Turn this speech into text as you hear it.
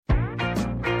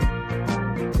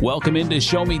Welcome into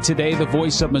Show Me Today, the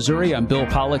voice of Missouri. I'm Bill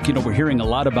Pollock. You know, we're hearing a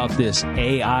lot about this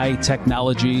AI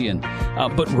technology,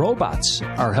 but robots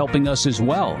are helping us as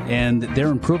well, and they're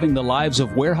improving the lives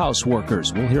of warehouse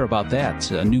workers. We'll hear about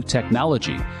that, new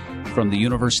technology from the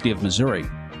University of Missouri.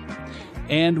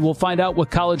 And we'll find out what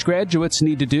college graduates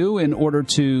need to do in order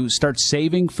to start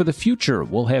saving for the future.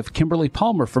 We'll have Kimberly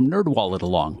Palmer from NerdWallet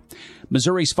along.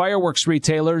 Missouri's fireworks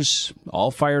retailers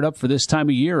all fired up for this time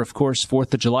of year. Of course,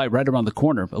 4th of July right around the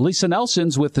corner. Elisa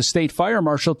Nelson's with the State Fire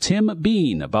Marshal Tim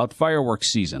Bean about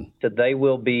fireworks season. They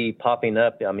will be popping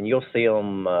up. I mean, you'll see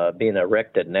them being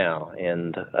erected now,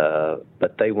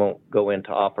 but they won't go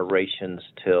into operations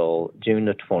till June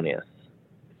the 20th.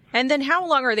 And then how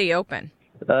long are they open?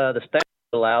 The statute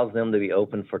allows them to be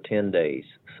open for 10 days.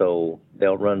 So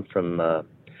they'll run from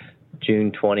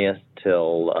June 20th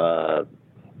till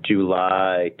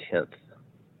July 10th.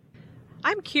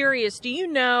 I'm curious, do you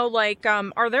know,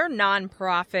 are there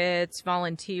nonprofits,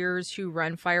 volunteers who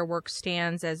run fireworks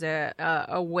stands as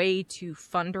a way to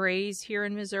fundraise here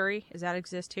in Missouri? Does that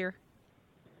exist here?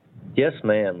 Yes,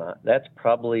 ma'am. That's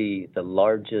probably the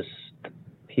largest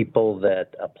people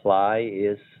that apply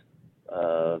is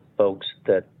folks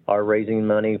that are raising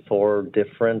money for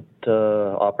different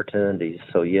opportunities.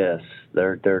 So yes,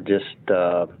 they're just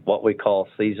what we call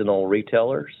seasonal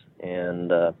retailers,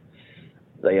 and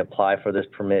they apply for this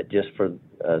permit just for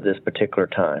this particular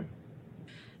time.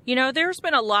 You know, there's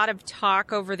been a lot of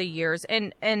talk over the years,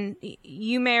 and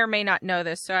you may or may not know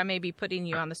this, so I may be putting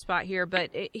you on the spot here,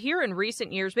 but here in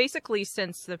recent years, basically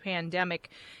since the pandemic,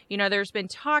 you know, there's been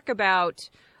talk about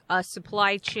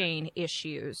supply chain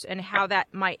issues and how that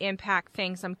might impact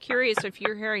things. I'm curious if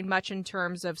you're hearing much in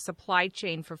terms of supply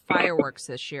chain for fireworks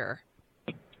this year.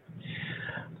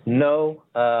 No,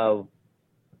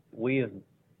 we have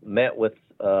met with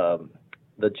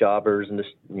the jobbers and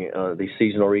these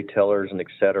seasonal retailers and et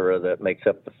cetera that makes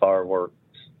up the fireworks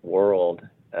world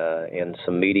in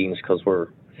some meetings because we're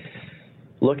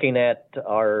looking at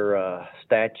our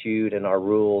statute and our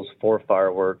rules for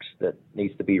fireworks that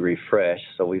needs to be refreshed.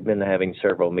 So we've been having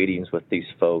several meetings with these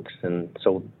folks. And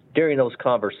so during those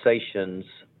conversations,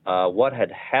 what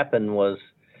had happened was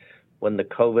when the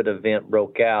COVID event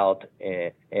broke out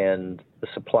and the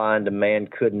supply and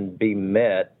demand couldn't be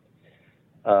met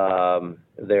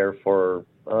there for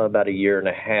about a year and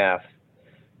a half.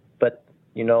 But,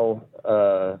 you know,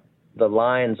 the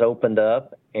lines opened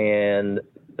up and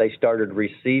they started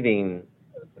receiving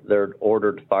their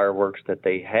ordered fireworks that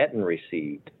they hadn't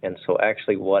received. And so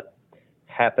actually what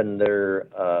happened there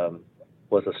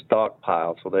was a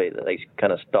stockpile. So they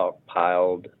kind of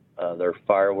stockpiled their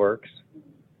fireworks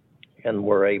and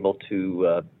were able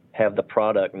to have the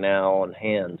product now on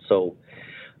hand. So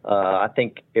I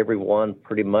think everyone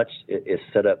pretty much is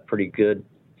set up pretty good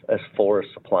as far as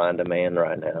supply and demand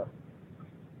right now.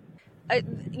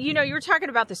 You know, you were talking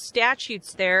about the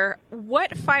statutes there.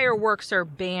 What fireworks are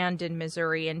banned in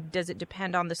Missouri, and does it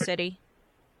depend on the city?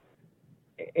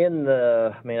 I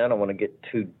don't want to get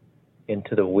too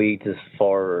into the weeds as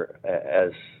far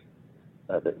as,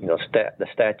 the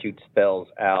statute spells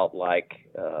out like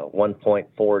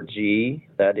 1.4G.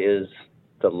 That is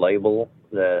the label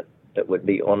that would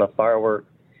be on a firework.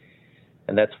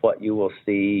 And that's what you will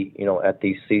see, you know, at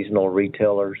these seasonal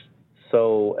retailers.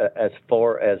 So as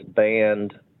far as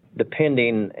banned,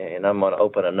 depending, and I'm going to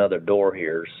open another door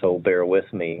here, so bear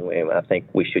with me. I think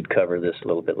we should cover this a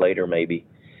little bit later maybe.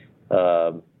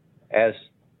 As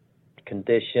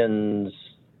conditions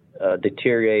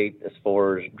deteriorate as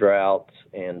far as droughts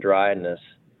and dryness,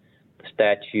 the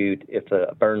statute, if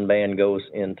a burn ban goes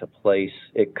into place,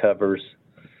 it covers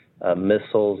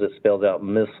missiles. It spells out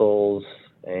missiles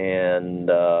and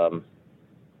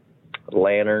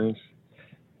lanterns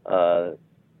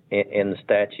in the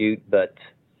statute, but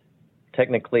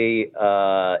technically,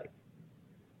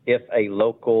 if a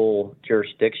local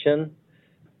jurisdiction,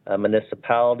 a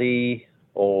municipality,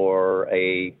 or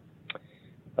a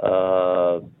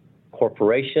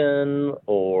corporation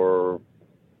or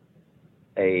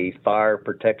a fire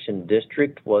protection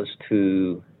district was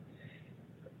to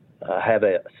have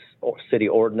a city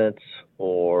ordinance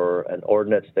or an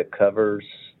ordinance that covers,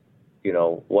 you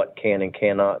know, what can and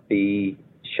cannot be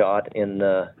shot in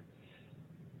their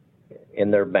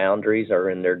boundaries or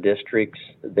in their districts,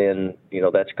 then, you know,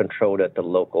 that's controlled at the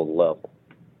local level.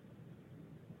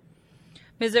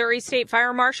 Missouri State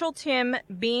Fire Marshal Tim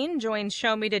Bean joins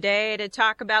Show Me Today to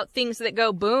talk about things that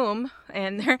go boom,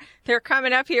 and they're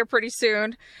coming up here pretty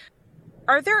soon.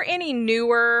 Are there any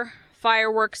newer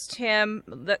fireworks, Tim,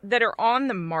 that are on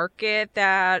the market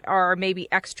that are maybe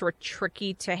extra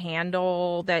tricky to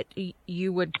handle that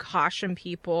you would caution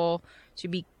people to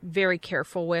be very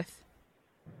careful with?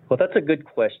 Well, that's a good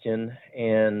question.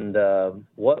 And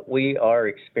what we are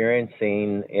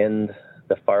experiencing in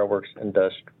the fireworks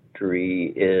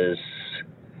industry is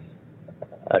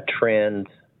a trend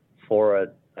for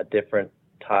a different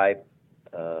type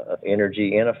of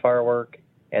energy in a firework.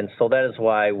 And so that is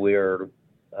why we're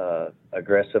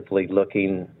aggressively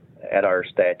looking at our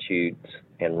statutes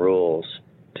and rules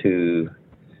to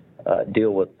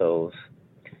deal with those.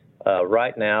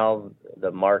 Right now,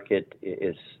 the market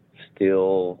is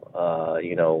still,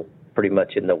 pretty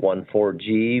much in the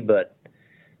 1.4G, but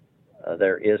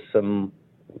there is some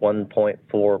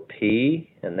 1.4P,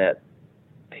 and that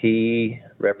P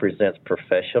represents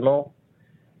professional.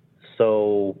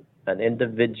 So an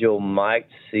individual might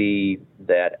see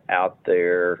that out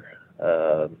there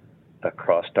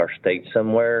across our state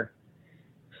somewhere.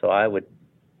 So I would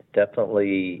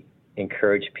definitely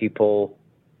encourage people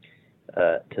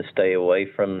to stay away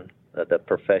from the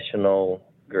professional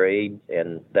grade,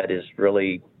 and that is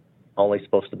really only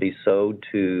supposed to be sold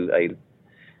to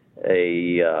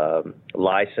a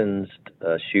licensed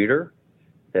shooter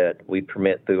that we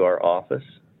permit through our office.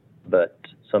 But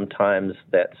sometimes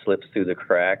that slips through the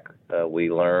crack,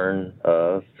 we learn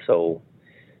of, so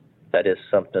that is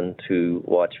something to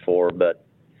watch for. But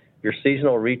your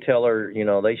seasonal retailer,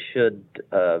 they should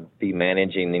be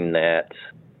managing that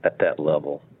at that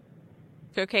level.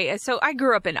 Okay, so I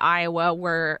grew up in Iowa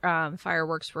where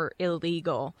fireworks were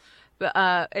illegal, but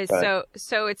Right.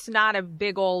 so it's not a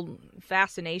big old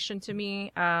fascination to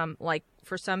me, like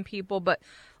for some people. But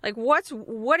like,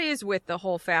 what is with the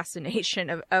whole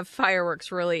fascination of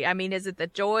fireworks? Really, I mean, is it the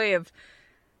joy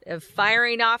of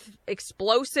firing off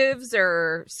explosives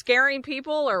or scaring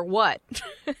people, or what?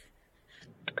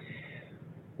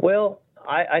 Well,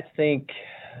 I think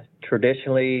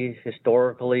traditionally,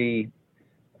 historically,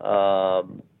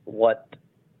 what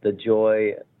the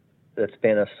joy that's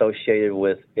been associated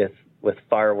with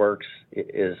fireworks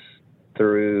is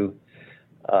through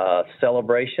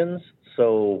celebrations.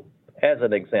 So, as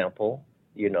an example,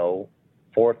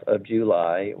 4th of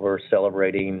July, we're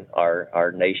celebrating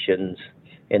our nation's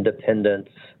independence,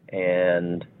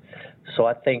 and so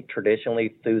I think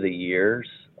traditionally through the years,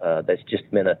 that's just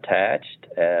been attached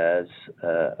as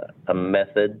a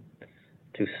method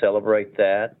to celebrate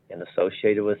that and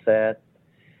associated with that.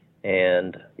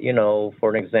 And,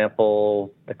 for an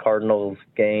example, the Cardinals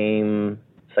game,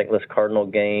 St. Louis Cardinal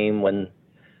game, when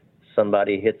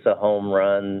somebody hits a home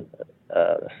run,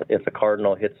 if a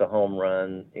Cardinal hits a home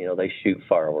run, they shoot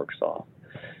fireworks off.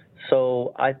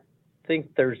 So I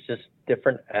think there's just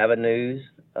different avenues.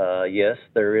 Yes,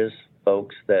 there is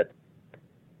folks that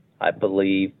I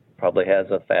believe probably has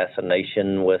a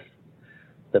fascination with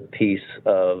the piece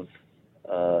of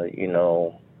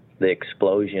the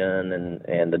explosion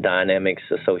and the dynamics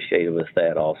associated with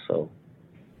that also.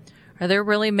 Are there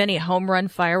really many home run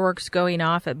fireworks going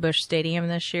off at Busch Stadium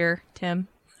this year, Tim?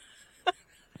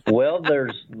 Well,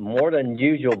 there's more than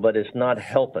usual, but it's not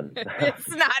helping. It's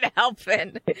not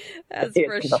helping. That's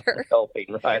for It's sure. not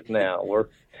helping right now.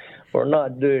 We're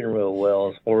not doing real well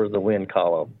as far as the win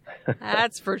column.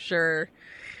 That's for sure.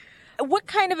 What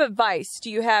kind of advice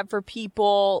do you have for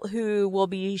people who will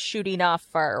be shooting off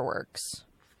fireworks?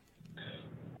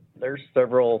 There's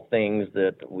several things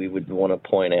that we would want to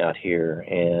point out here.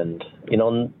 And,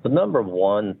 the number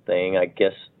one thing I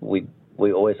guess we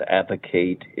always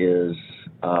advocate is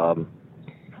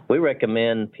we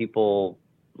recommend people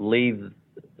leave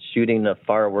shooting of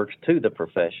fireworks to the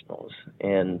professionals.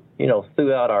 And,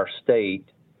 throughout our state,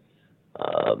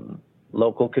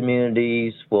 local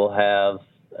communities will have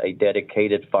a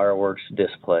dedicated fireworks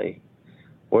display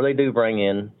where they do bring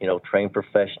in, trained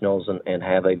professionals and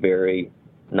have a very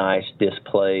nice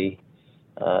display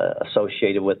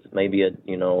associated with maybe a,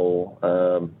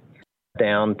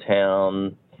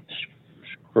 downtown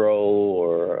stroll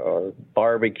or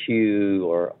barbecue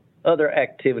or other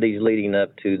activities leading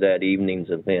up to that evening's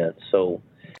event. So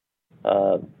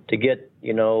to get,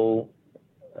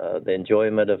 the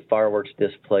enjoyment of fireworks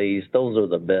displays, those are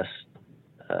the best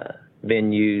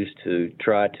venues to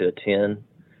try to attend.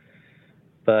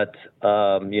 But,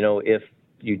 if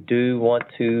you do want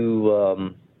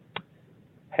to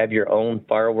have your own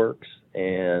fireworks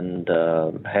and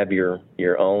have your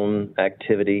own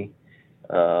activity,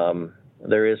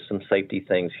 there is some safety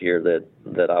things here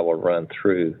that I will run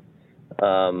through.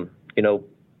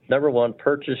 Number one,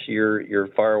 purchase your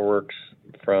fireworks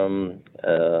from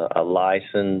a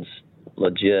licensed,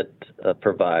 legit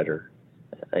provider.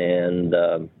 And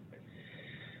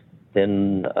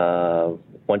Then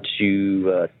once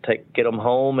you get them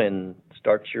home and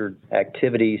start your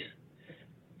activities,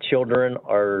 children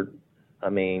are,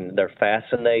 they're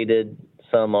fascinated.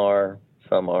 Some are,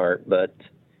 some aren't, but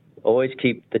always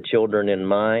keep the children in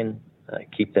mind.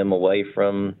 Keep them away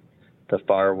from the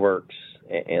fireworks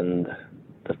and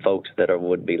the folks that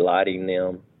would be lighting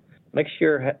them. Make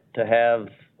sure to have,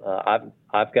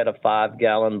 I've got a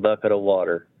 5-gallon bucket of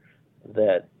water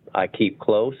that I keep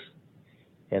close,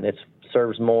 and it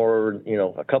serves more,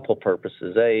 a couple of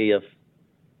purposes. If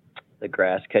the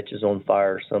grass catches on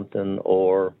fire or something,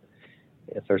 or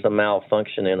if there's a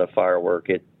malfunction in a firework,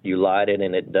 you light it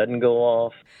and it doesn't go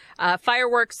off.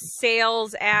 Fireworks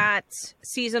sales at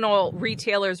seasonal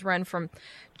retailers run from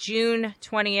June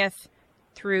 20th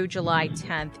through July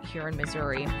 10th here in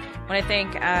Missouri. I want to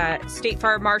thank State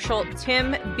Fire Marshal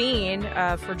Tim Bean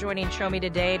for joining Show Me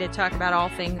Today to talk about all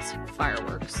things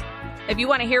fireworks. If you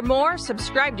want to hear more,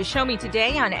 subscribe to Show Me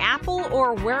Today on Apple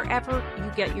or wherever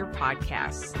you get your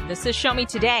podcasts. This is Show Me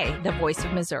Today, the voice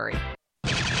of Missouri.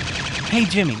 Hey,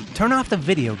 Jimmy, turn off the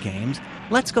video games.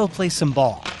 Let's go play some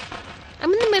ball.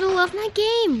 I'm in the middle of my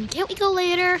game. Can't we go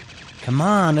later? Come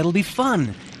on, it'll be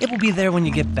fun. It will be there when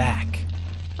you get back.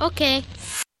 Okay,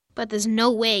 but there's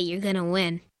no way you're gonna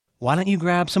win. Why don't you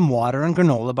grab some water and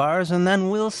granola bars, and then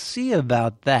we'll see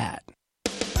about that.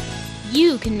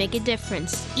 You can make a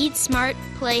difference. Eat smart,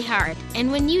 play hard.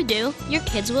 And when you do, your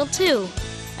kids will too.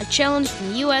 A challenge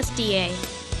from USDA.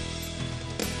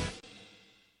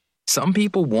 Some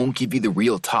people won't give you the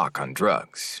real talk on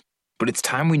drugs, but it's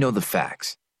time we know the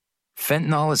facts.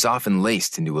 Fentanyl is often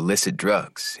laced into illicit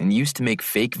drugs and used to make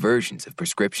fake versions of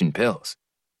prescription pills.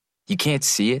 You can't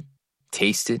see it,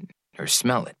 taste it, or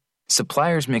smell it.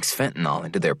 Suppliers mix fentanyl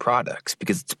into their products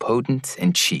because it's potent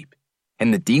and cheap,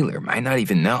 and the dealer might not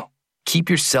even know. Keep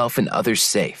yourself and others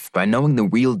safe by knowing the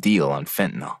real deal on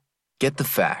fentanyl. Get the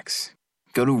facts.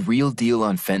 Go to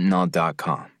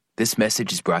realdealonfentanyl.com. This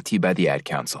message is brought to you by the Ad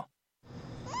Council.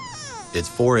 It's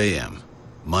 4 a.m.,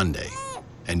 Monday,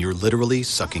 and you're literally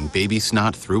sucking baby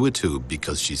snot through a tube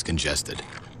because she's congested.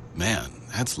 Man,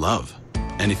 that's love.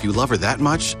 And if you love her that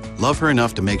much, love her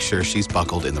enough to make sure she's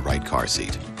buckled in the right car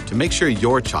seat. To make sure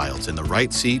your child's in the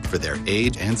right seat for their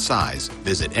age and size,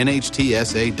 visit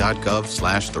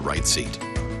nhtsa.gov/the right seat.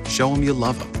 Show them you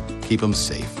love them. Keep them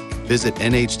safe. Visit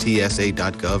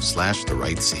nhtsa.gov/the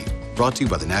right seat. Brought to you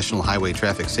by the National Highway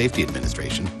Traffic Safety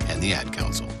Administration and the Ad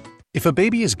Council. If a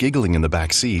baby is giggling in the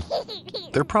back seat,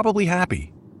 they're probably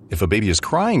happy. If a baby is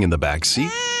crying in the back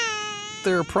seat,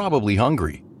 they're probably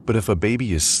hungry. But if a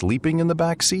baby is sleeping in the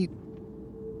back seat,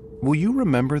 will you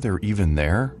remember they're even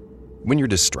there? When you're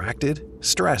distracted,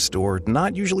 stressed, or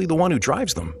not usually the one who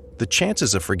drives them, the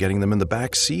chances of forgetting them in the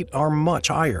back seat are much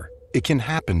higher. It can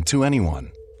happen to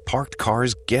anyone. Parked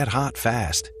cars get hot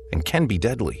fast and can be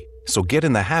deadly. So get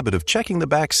in the habit of checking the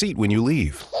back seat when you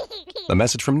leave. A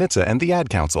message from NHTSA and the Ad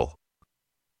Council.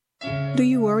 Do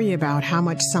you worry about how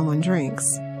much someone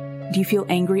drinks? Do you feel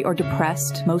angry or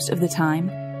depressed most of the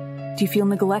time? Do you feel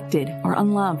neglected or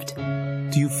unloved?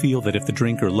 Do you feel that if the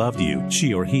drinker loved you,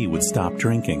 she or he would stop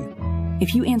drinking?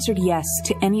 If you answered yes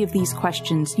to any of these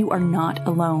questions, you are not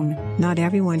alone. Not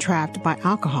everyone trapped by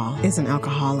alcohol is an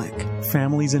alcoholic.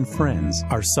 Families and friends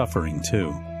are suffering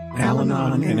too.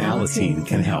 Al-Anon and Alateen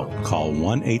can help. Call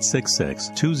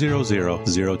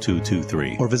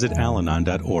 1-866-200-0223 or visit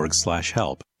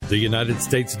alanon.org/help. The United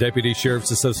States Deputy Sheriff's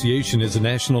Association is a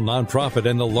national nonprofit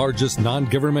and the largest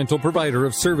non-governmental provider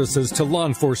of services to law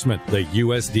enforcement. The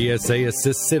USDSA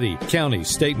assists city, county,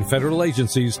 state, and federal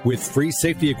agencies with free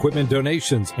safety equipment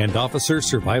donations and officer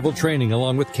survival training,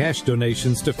 along with cash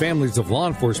donations to families of law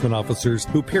enforcement officers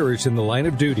who perish in the line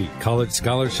of duty, college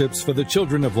scholarships for the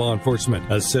children of law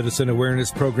enforcement, a citizen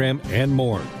awareness program, and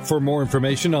more. For more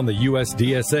information on the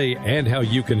USDSA and how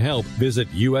you can help, visit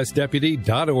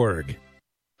usdeputy.org.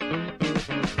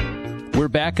 We're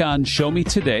back on Show Me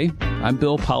Today. I'm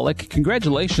Bill Pollock.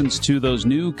 Congratulations to those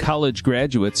new college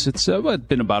graduates. It's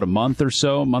been about a month or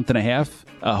so, a month and a half.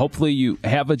 Hopefully you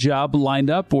have a job lined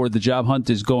up or the job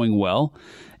hunt is going well.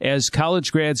 As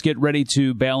college grads get ready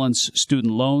to balance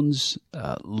student loans,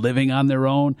 living on their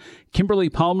own, Kimberly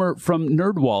Palmer from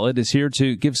NerdWallet is here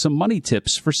to give some money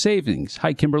tips for savings.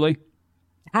 Hi, Kimberly.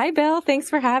 Hi, Bill. Thanks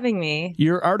for having me.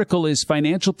 Your article is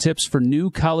Financial Tips for New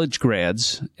College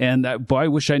Grads. And I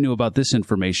wish I knew about this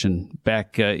information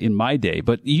back in my day.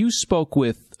 But you spoke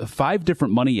with 5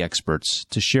 different money experts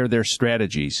to share their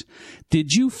strategies.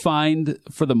 Did you find,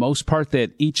 for the most part,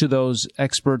 that each of those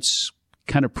experts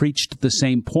kind of preached the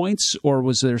same points, or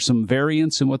was there some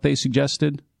variance in what they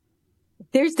suggested?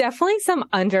 There's definitely some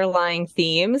underlying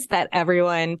themes that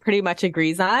everyone pretty much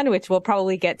agrees on, which we'll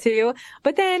probably get to.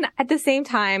 But then at the same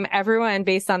time, everyone,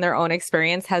 based on their own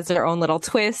experience, has their own little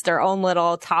twist, their own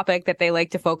little topic that they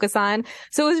like to focus on.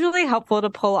 So it was really helpful to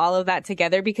pull all of that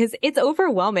together because it's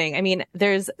overwhelming. I mean,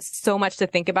 there's so much to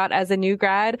think about as a new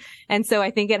grad. And so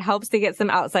I think it helps to get some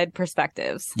outside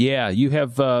perspectives. Yeah, you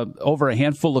have over a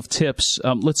handful of tips.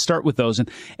 Let's start with those.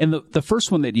 And the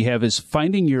first one that you have is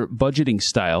finding your budgeting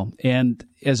style. And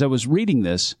as I was reading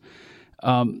this,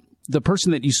 the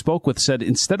person that you spoke with said,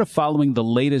 instead of following the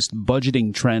latest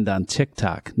budgeting trend on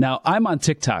TikTok. Now, I'm on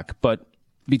TikTok, but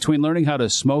between learning how to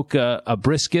smoke a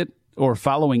brisket or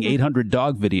following 800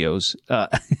 dog videos,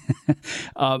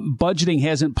 budgeting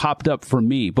hasn't popped up for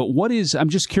me. But I'm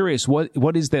just curious,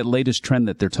 what is that latest trend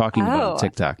that they're talking about on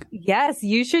TikTok? Yes,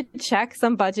 you should check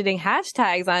some budgeting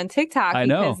hashtags on TikTok. I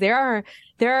know. Because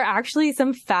there are actually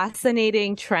some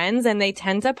fascinating trends and they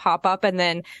tend to pop up and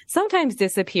then sometimes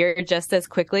disappear just as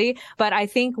quickly. But I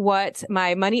think what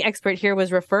my money expert here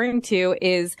was referring to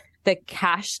is the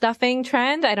cash stuffing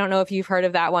trend. I don't know if you've heard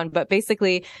of that one, but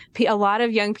basically a lot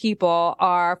of young people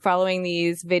are following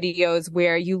these videos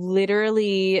where you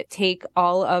literally take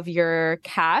all of your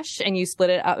cash and you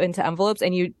split it up into envelopes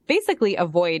and you basically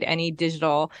avoid any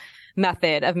digital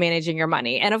method of managing your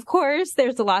money. And of course,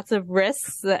 there's lots of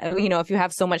risks that, if you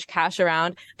have so much cash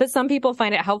around, but some people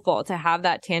find it helpful to have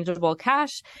that tangible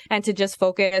cash and to just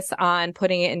focus on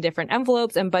putting it in different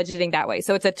envelopes and budgeting that way.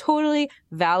 So it's a totally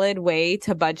valid way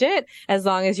to budget as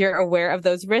long as you're aware of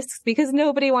those risks because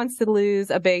nobody wants to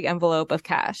lose a big envelope of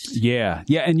cash. Yeah.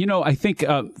 Yeah. And, I think,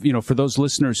 for those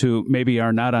listeners who maybe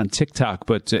are not on TikTok,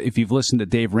 but if you've listened to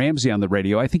Dave Ramsey on the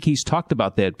radio, I think he's talked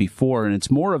about that before. And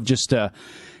it's more of just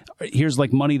here's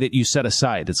like money that you set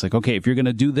aside. It's like, okay, if you're going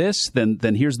to do this, then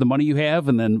here's the money you have.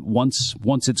 And then once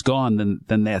it's gone,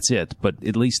 then that's it. But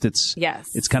at least it's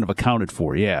kind of accounted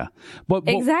for. Yeah. But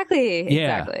exactly.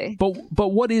 Yeah. Exactly. But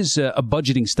what is a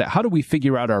budgeting style? How do we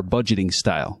figure out our budgeting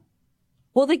style?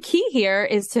 Well, the key here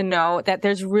is to know that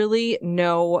there's really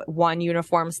no one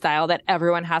uniform style that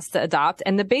everyone has to adopt.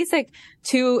 And the basic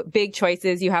two big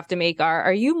choices you have to make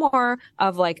are you more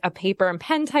of like a paper and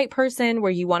pen type person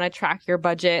where you want to track your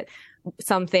budget,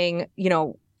 something,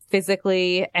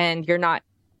 physically, and you're not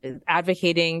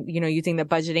advocating, using the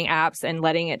budgeting apps and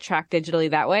letting it track digitally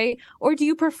that way? Or do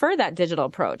you prefer that digital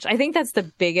approach? I think that's the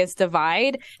biggest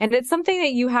divide. And it's something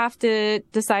that you have to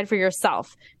decide for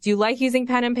yourself. Do you like using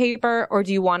pen and paper or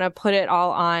do you want to put it all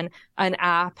on an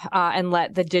app and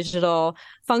let the digital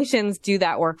functions do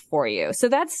that work for you? So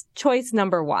that's choice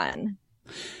number one.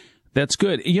 That's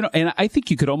good. And I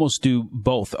think you could almost do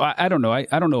both. I don't know. I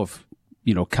don't know if,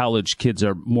 college kids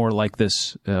are more like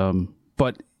this.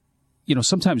 But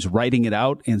sometimes writing it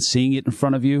out and seeing it in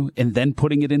front of you and then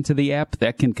putting it into the app,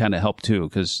 that can kind of help too.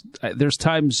 Because there's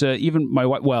times even my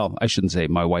wife, well, I shouldn't say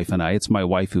my wife and I, it's my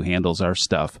wife who handles our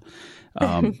stuff.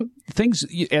 Things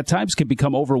at times can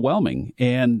become overwhelming.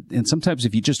 And sometimes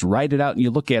if you just write it out and you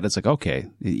look at it, it's like, okay,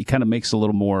 it kind of makes a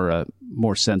little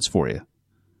more sense for you.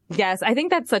 Yes, I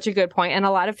think that's such a good point. And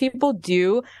a lot of people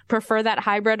do prefer that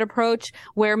hybrid approach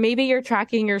where maybe you're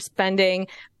tracking your spending,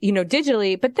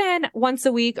 digitally, but then once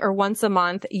a week or once a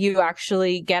month, you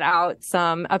actually get out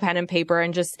a pen and paper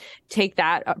and just take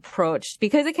that approach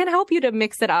because it can help you to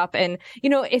mix it up. And,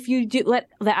 if you do let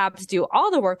the apps do all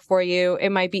the work for you, it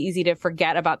might be easy to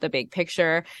forget about the big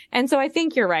picture. And so I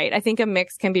think you're right. I think a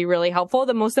mix can be really helpful.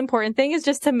 The most important thing is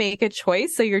just to make a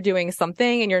choice so you're doing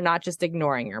something and you're not just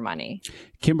ignoring your money.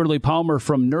 Kimberly Palmer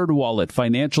from NerdWallet,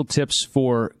 financial tips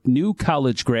for new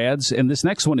college grads. And this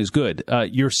next one is good.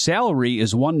 Your salary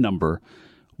is one number.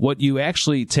 What you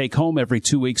actually take home every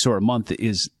 2 weeks or a month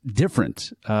is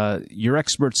different. Your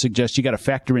experts suggest you got to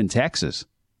factor in taxes.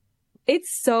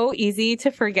 It's so easy to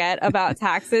forget about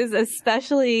taxes,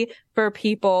 especially for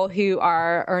people who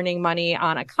are earning money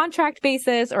on a contract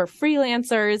basis or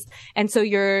freelancers. And so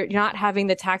you're not having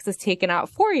the taxes taken out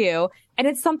for you. And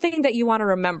it's something that you want to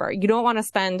remember. You don't want to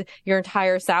spend your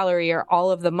entire salary or all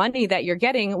of the money that you're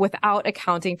getting without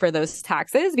accounting for those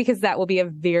taxes, because that will be a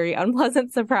very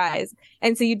unpleasant surprise.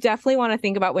 And so you definitely want to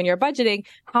think about when you're budgeting,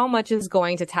 how much is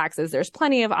going to taxes. There's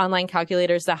plenty of online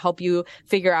calculators that help you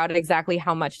figure out exactly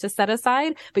how much to set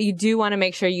aside, but you do want to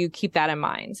make sure you keep that in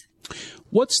mind.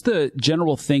 What's the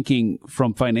general thinking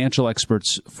from financial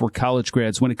experts for college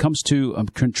grads when it comes to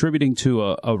contributing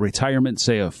to a retirement,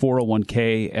 say a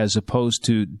 401k, as opposed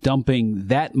to dumping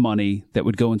that money that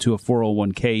would go into a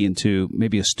 401k into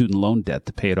maybe a student loan debt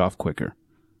to pay it off quicker?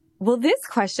 Well, this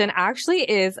question actually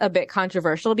is a bit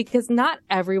controversial because not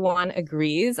everyone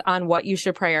agrees on what you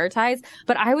should prioritize.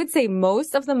 But I would say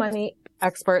most of the money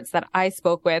experts that I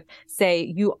spoke with say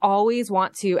you always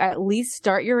want to at least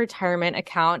start your retirement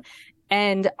account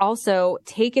and also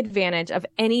take advantage of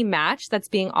any match that's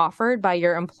being offered by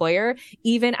your employer,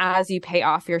 even as you pay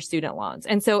off your student loans.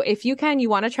 And so if you can, you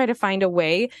want to try to find a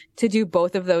way to do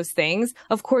both of those things.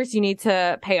 Of course, you need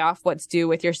to pay off what's due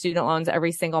with your student loans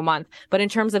every single month. But in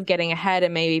terms of getting ahead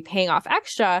and maybe paying off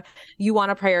extra, you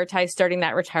want to prioritize starting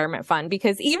that retirement fund,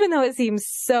 because even though it seems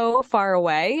so far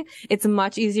away, it's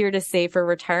much easier to save for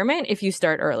retirement if you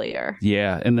start earlier.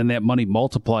 Yeah. And then that money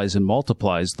multiplies and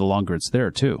multiplies the longer it's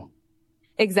there, too.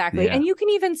 Exactly. Yeah. And you can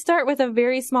even start with a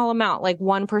very small amount, like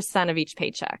 1% of each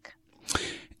paycheck.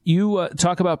 You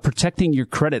talk about protecting your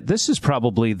credit. This is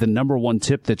probably the number one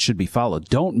tip that should be followed.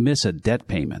 Don't miss a debt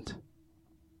payment.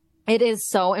 It is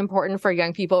so important for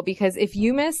young people, because if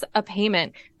you miss a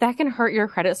payment, that can hurt your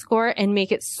credit score and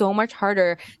make it so much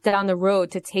harder down the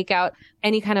road to take out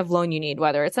any kind of loan you need,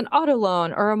 whether it's an auto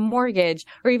loan or a mortgage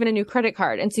or even a new credit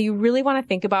card. And so you really want to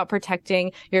think about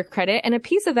protecting your credit. And a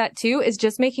piece of that too is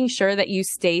just making sure that you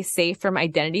stay safe from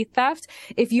identity theft.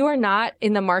 If you are not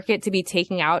in the market to be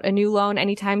taking out a new loan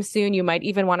anytime soon, you might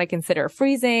even want to consider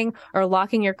freezing or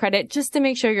locking your credit just to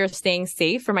make sure you're staying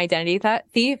safe from identity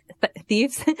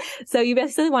thieves. So you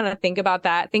basically want to think about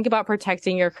that. Think about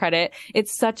protecting your credit.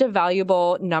 It's such a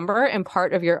valuable number and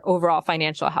part of your overall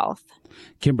financial health.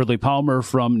 Kimberly Palmer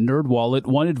from NerdWallet.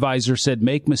 One advisor said,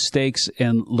 make mistakes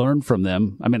and learn from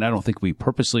them. I mean, I don't think we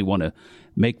purposely want to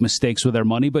make mistakes with our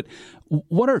money, but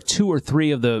what are 2 or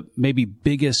 3 of the maybe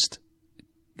biggest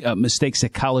mistakes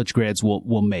that college grads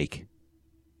will make?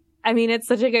 I mean, it's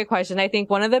such a good question. I think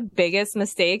one of the biggest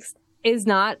mistakes is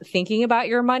not thinking about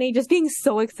your money, just being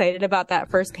so excited about that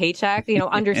first paycheck,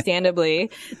 understandably,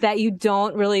 that you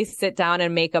don't really sit down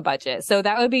and make a budget. So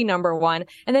that would be number one.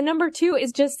 And then number 2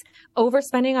 is just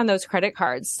overspending on those credit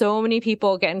cards. So many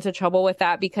people get into trouble with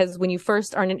that because when you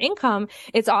first earn an income,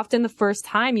 it's often the first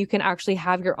time you can actually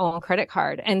have your own credit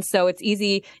card. And so it's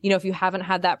easy, if you haven't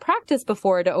had that practice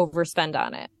before, to overspend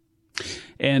on it.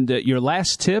 And your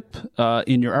last tip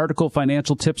in your article,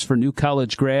 Financial Tips for New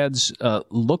College Grads,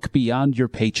 look beyond your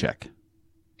paycheck.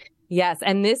 Yes.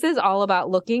 And this is all about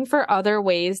looking for other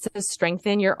ways to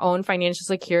strengthen your own financial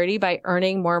security by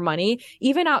earning more money,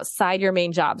 even outside your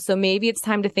main job. So maybe it's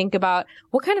time to think about,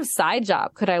 what kind of side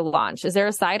job could I launch? Is there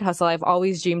a side hustle I've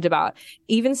always dreamed about?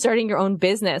 Even starting your own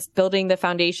business, building the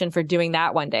foundation for doing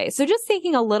that one day. So just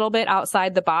thinking a little bit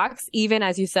outside the box, even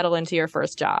as you settle into your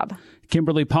first job.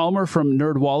 Kimberly Palmer from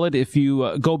NerdWallet. If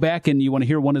you go back and you want to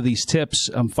hear one of these tips,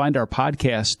 find our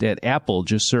podcast at Apple.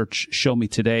 Just search Show Me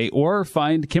Today, or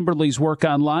find Kimberly's work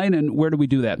online. And where do we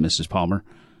do that, Mrs. Palmer?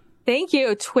 Thank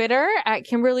you. Twitter at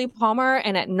Kimberly Palmer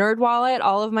and at NerdWallet.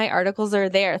 All of my articles are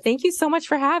there. Thank you so much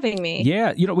for having me.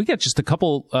 Yeah. We got just a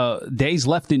couple days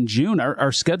left in June.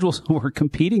 Our schedules were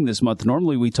competing this month.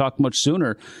 Normally we talk much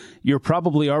sooner. You're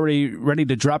probably already ready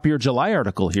to drop your July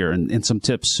article here and some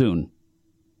tips soon.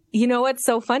 What's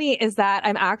so funny is that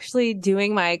I'm actually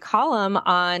doing my column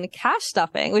on cash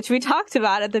stuffing, which we talked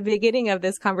about at the beginning of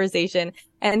this conversation.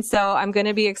 And so I'm going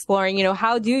to be exploring,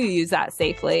 how do you use that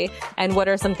safely and what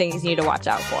are some things you need to watch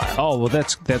out for? Oh, well,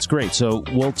 that's great. So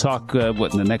we'll talk, in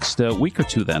the next week or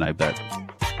two then, I bet.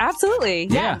 Absolutely.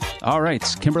 Yeah. All right.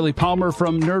 Kimberly Palmer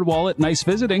from NerdWallet. Nice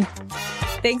visiting.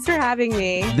 Thanks for having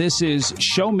me. This is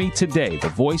Show Me Today, the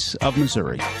voice of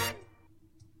Missouri.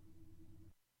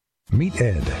 Meet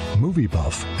Ed, movie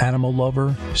buff, animal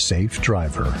lover, safe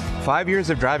driver. 5 years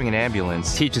of driving an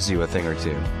ambulance teaches you a thing or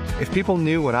two. If people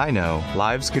knew what I know,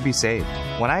 lives could be saved.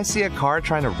 When I see a car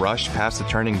trying to rush past a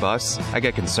turning bus, I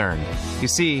get concerned. You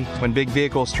see, when big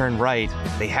vehicles turn right,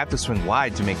 they have to swing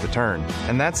wide to make the turn.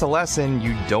 And that's a lesson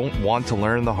you don't want to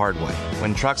learn the hard way.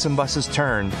 When trucks and buses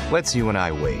turn, let's you and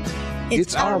I wait.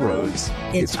 It's our roads.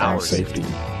 It's our safety.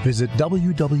 Visit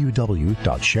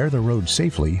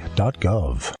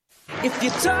www.sharetheroadsafely.gov. If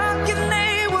you're talking,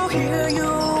 they will hear you.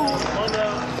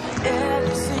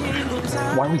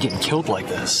 Why are we getting killed like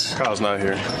this? Kyle's not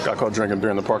here. Got caught drinking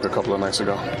beer in the park a couple of nights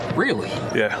ago. Really?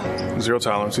 Yeah. 0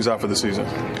 tolerance. He's out for the season.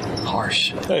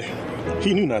 Harsh. Hey,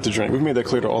 he knew not to drink. We've made that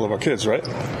clear to all of our kids, right?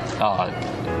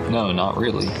 No, not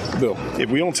really. Bill, if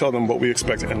we don't tell them what we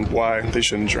expect and why they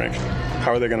shouldn't drink,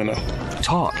 how are they going to know?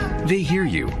 Talk. They hear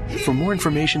you. For more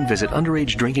information, visit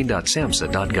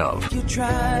underagedrinking.samhsa.gov. You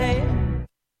try.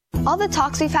 All the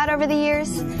talks we've had over the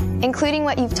years, including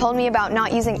what you've told me about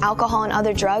not using alcohol and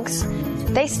other drugs,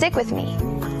 they stick with me.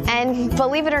 And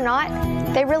believe it or not,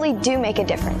 they really do make a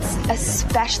difference,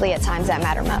 especially at times that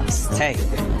matter most. Hey,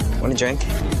 want a drink?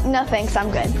 No thanks, I'm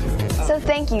good. So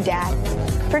thank you, Dad,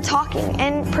 for talking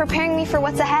and preparing me for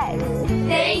what's ahead.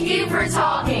 Thank you for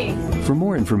talking. For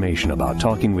more information about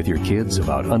talking with your kids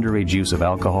about underage use of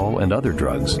alcohol and other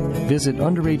drugs, visit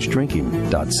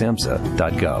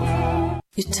underagedrinking.samhsa.gov.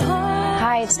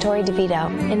 Hi, it's Tori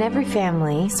DeVito. In every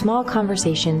family, small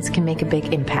conversations can make a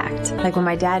big impact, like when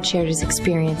my dad shared his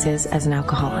experiences as an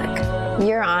alcoholic.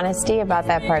 Your honesty about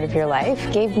that part of your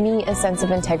life gave me a sense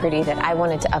of integrity that I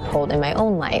wanted to uphold in my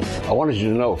own life. I wanted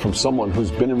you to know from someone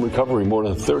who's been in recovery more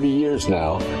than 30 years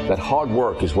now that hard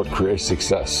work is what creates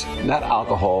success, not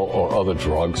alcohol or other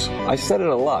drugs. I said it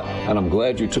a lot, and I'm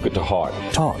glad you took it to heart.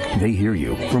 Talk, they hear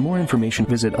you. For more information,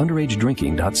 visit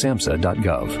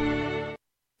underagedrinking.samhsa.gov.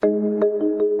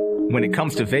 When it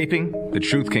comes to vaping, the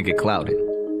truth can get clouded.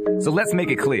 So let's make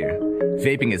it clear.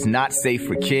 Vaping is not safe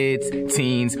for kids,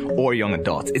 teens, or young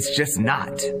adults. It's just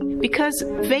not. Because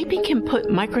vaping can put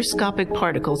microscopic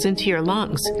particles into your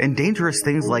lungs. And dangerous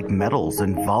things like metals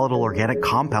and volatile organic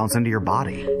compounds into your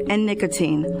body. And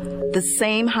nicotine, the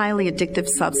same highly addictive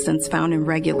substance found in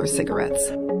regular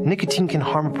cigarettes. Nicotine can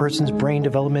harm a person's brain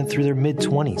development through their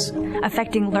mid-20s,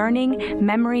 affecting learning,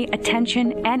 memory,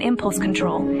 attention, and impulse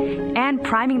control, and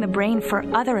priming the brain for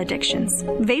other addictions.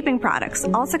 Vaping products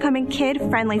also come in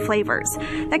kid-friendly flavors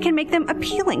that can make them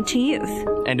appealing to youth.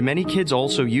 And many kids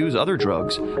also use other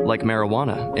drugs, like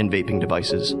marijuana, in vaping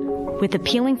devices. With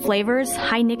appealing flavors,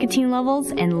 high nicotine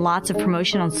levels, and lots of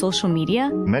promotion on social media,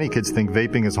 many kids think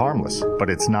vaping is harmless, but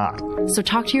it's not. So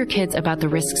talk to your kids about the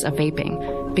risks of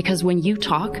vaping, because when you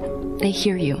talk, they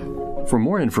hear you. For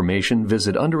more information,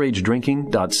 visit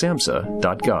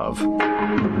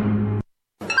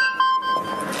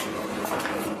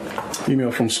underagedrinking.samhsa.gov.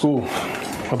 Email from school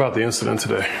about the incident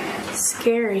today.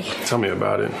 Scary. Tell me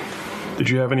about it. Did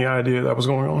you have any idea that was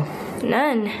going on?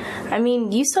 None. I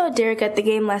mean, you saw Derek at the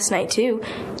game last night, too.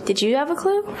 Did you have a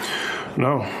clue?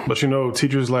 No, but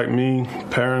teachers like me,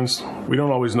 parents, we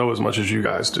don't always know as much as you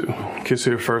guys do. Kids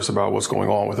hear first about what's going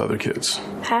on with other kids.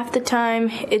 Half the time,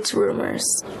 it's rumors.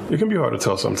 It can be hard to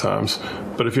tell sometimes,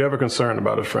 but if you're ever concerned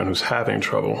about a friend who's having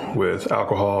trouble with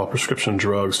alcohol, prescription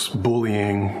drugs,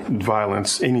 bullying,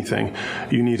 violence, anything,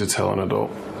 you need to tell an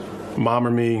adult. Mom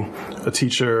or me, a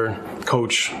teacher,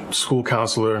 coach, school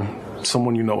counselor,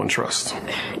 someone you know and trust.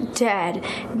 Dad,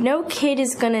 no kid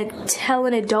is gonna tell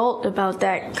an adult about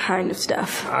that kind of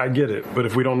stuff. I get it, but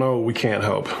if we don't know, we can't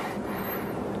help.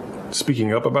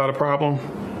 Speaking up about a problem,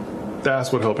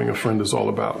 that's what helping a friend is all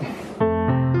about.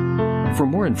 For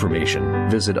more information,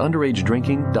 visit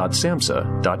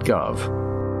underagedrinking.samhsa.gov.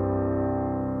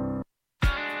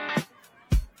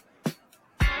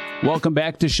 Welcome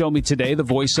back to Show Me Today, the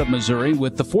voice of Missouri.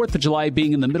 With the 4th of July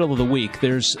being in the middle of the week,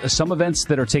 there's some events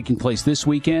that are taking place this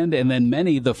weekend and then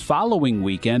many the following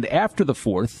weekend after the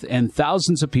 4th, and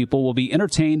thousands of people will be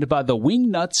entertained by the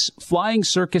Wingnuts Flying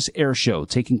Circus Air Show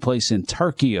taking place in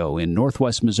Tarkio in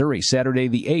northwest Missouri, Saturday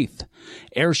the 8th.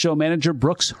 Air Show manager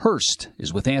Brooks Hurst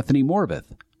is with Anthony Morbeth.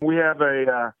 We have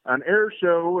an air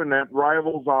show, and that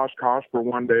rivals Oshkosh for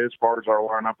one day as far as our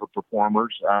lineup of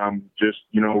performers.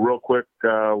 Real quick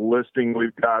listing,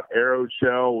 we've got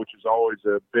Aeroshell, which is always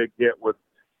a big hit with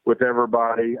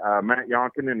everybody. Matt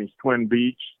Yonkin and his Twin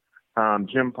Beach.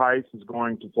 Jim Pice is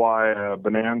going to fly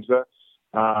Bonanza.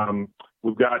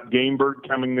 We've got Gamebird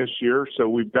coming this year, so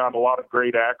we've got a lot of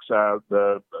great acts.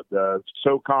 The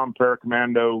SOCOM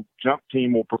Paracommando jump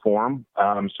team will perform,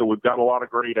 so we've got a lot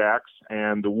of great acts.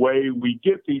 And the way we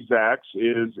get these acts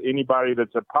is anybody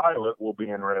that's a pilot will be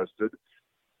interested.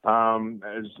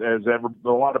 As a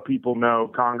lot of people know,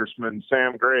 Congressman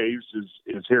Sam Graves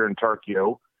is here in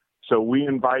Tarkio, so we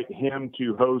invite him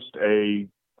to host a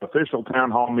official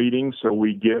town hall meeting. So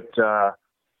we get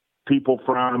people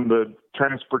from the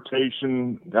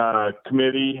transportation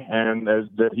committee and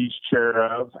that he's chair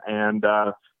of, and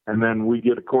then we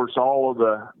get, of course, all of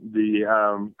the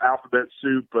alphabet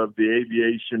soup of the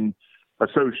aviation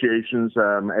associations,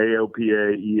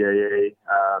 AOPA, EAA,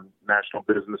 National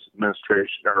Business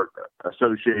Administration or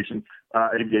Association,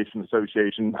 Aviation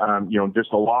Association.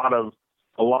 Just a lot of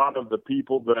the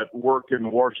people that work in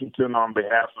Washington on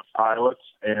behalf of pilots,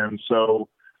 and so.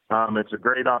 It's a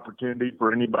great opportunity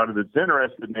for anybody that's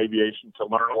interested in aviation to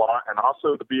learn a lot and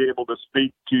also to be able to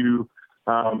speak to,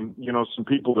 some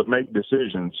people that make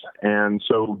decisions. And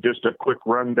so just a quick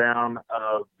rundown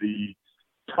of the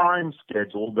time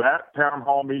schedule. That town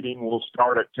hall meeting will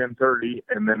start at 10:30,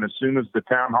 and then as soon as the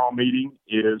town hall meeting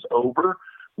is over,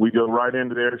 we go right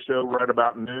into the air show right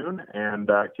about noon, and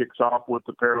kicks off with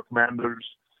the Paracommandos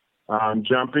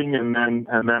jumping, and then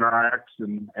our acts,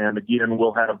 and again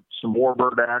we'll have some more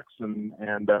bird acts and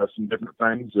some different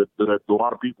things that a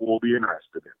lot of people will be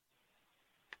interested in.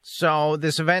 So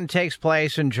this event takes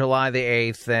place on July the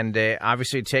 8th, and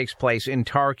obviously it takes place in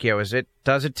Tarkio.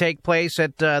 Does it take place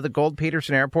at the Gold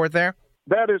Peterson Airport there?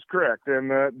 That is correct. And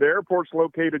the airport's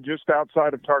located just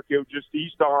outside of Tarkio, just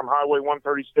east on Highway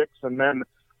 136, and then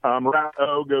Route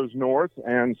O goes north.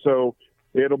 And so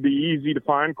it'll be easy to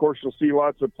find. Of course, you'll see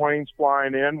lots of planes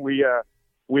flying in. We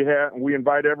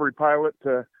invite every pilot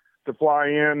to fly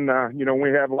in.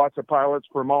 We have lots of pilots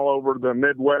from all over the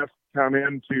Midwest come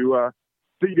in to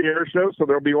see the air show. So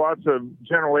there'll be lots of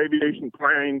general aviation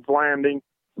planes landing,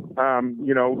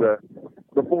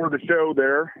 before the show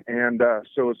there. And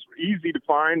so it's easy to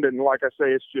find. And like I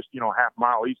say, it's just, half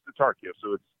mile east of Tarkio.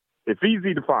 So it's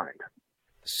easy to find.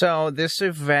 So this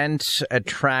event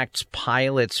attracts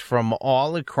pilots from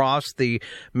all across the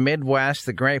Midwest,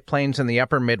 the Great Plains, and the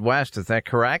Upper Midwest. Is that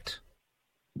correct?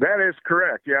 That is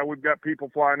correct. Yeah, we've got people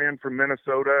flying in from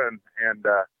Minnesota, and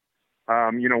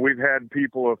we've had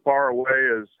people as far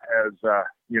away as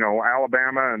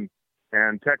Alabama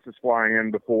and Texas flying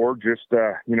in before. Just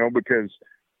because,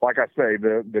 like I say,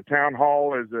 the town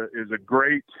hall is a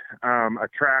great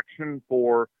attraction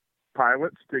for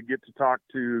pilots to get to talk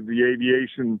to the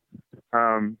aviation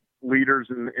leaders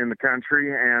in the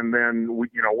country. And then we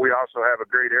also have a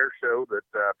great air show that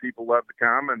people love to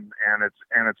come, and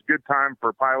it's a good time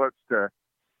for pilots to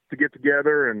get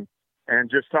together and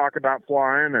just talk about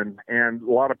flying, and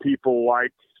a lot of people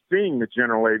like seeing the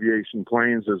general aviation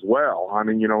planes as well. I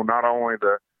mean, not only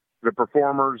the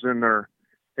performers in their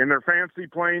fancy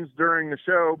planes during the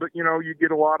show, but you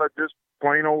get a lot of just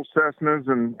plain old Cessnas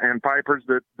and Pipers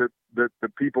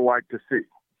that people like to see.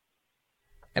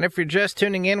 And if you're just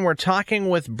tuning in, we're talking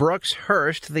with Brooks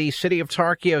Hurst, the City of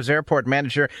Tarkio's airport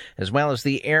manager, as well as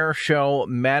the air show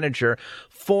manager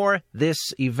for this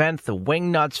event, the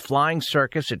Wingnuts Flying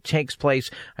Circus. It takes place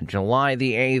on July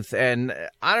the 8th. And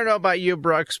I don't know about you,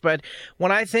 Brooks, but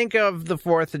when I think of the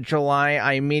 4th of July,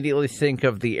 I immediately think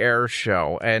of the air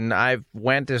show. And I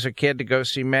went as a kid to go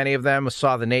see many of them. I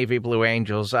saw the Navy Blue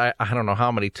Angels, I don't know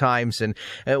how many times. And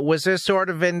was this sort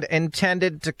of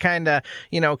intended to kind of,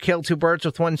 kill two birds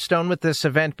with one stone with this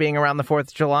event being around the 4th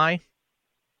of July?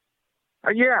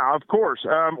 Yeah, of course.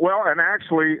 And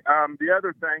actually, the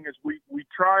other thing is we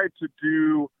try to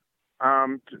do,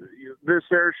 this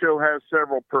air show has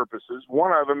several purposes.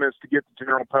 One of them is to get the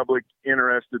general public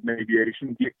interested in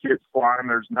aviation, get kids flying.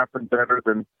 There's nothing better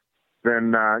than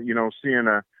seeing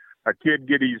a kid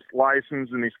get his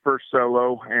license and his first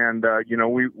solo. And,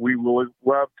 we will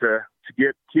love to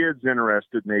get kids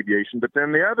interested in aviation. But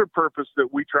then the other purpose that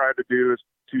we try to do is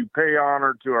to pay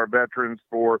honor to our veterans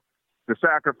for the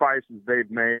sacrifices they've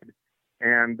made.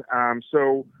 And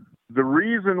so the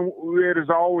reason it is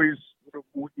always,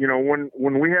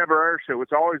 when we have our air show,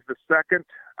 it's always the second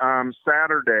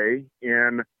Saturday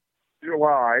in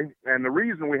July. And the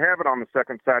reason we have it on the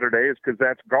second Saturday is because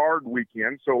that's guard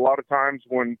weekend. So a lot of times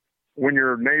when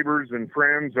your neighbors and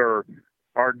friends are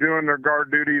doing their guard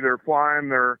duty, they're flying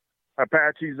their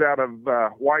Apaches out of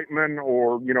Whiteman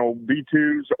or,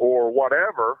 B-2s or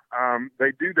whatever,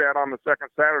 they do that on the second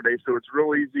Saturday. So it's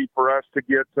real easy for us to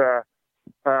get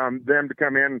them to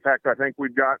come in. In fact, I think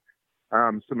we've got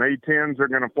some A-10s are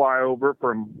going to fly over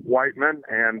from Whiteman.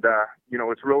 And,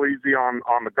 it's real easy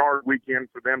on the guard weekend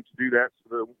for them to do that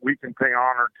so that we can pay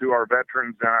honor to our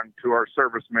veterans and to our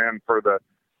servicemen for the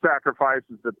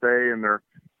sacrifices that they and their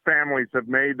families have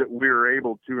made that we are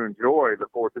able to enjoy the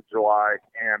 4th of July.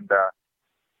 And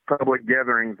public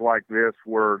gatherings like this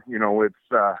where,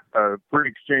 it's a free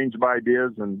exchange of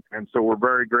ideas. And so we're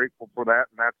very grateful for that.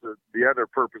 And that's the other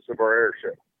purpose of our air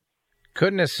show.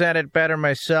 Couldn't have said it better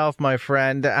myself, my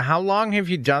friend. How long have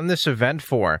you done this event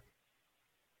for?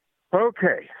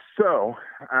 Okay, so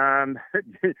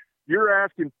you're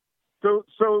asking.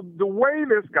 So the way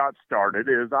this got started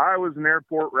is I was an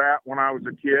airport rat when I was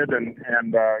a kid, and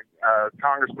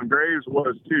Congressman Graves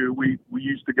was too. We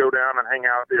used to go down and hang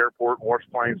out at the airport and watch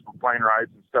planes for plane rides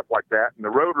and stuff like that. And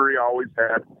the Rotary always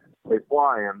had a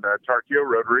fly-in. The Tarkio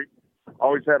Rotary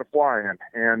always had a fly-in.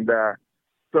 And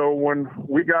so when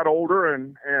we got older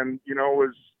and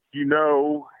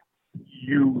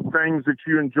things that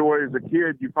you enjoy as a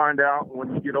kid, you find out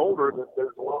when you get older that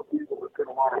there's a lot of people that put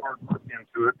a lot of hard work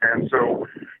into it. And so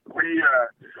we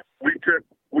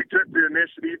took the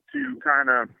initiative to kind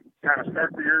of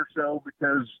start the air show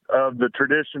because of the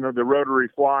tradition of the Rotary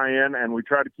fly-in, and we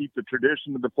try to keep the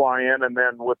tradition of the fly-in. And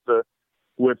then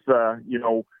with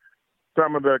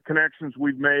some of the connections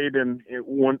we've made, and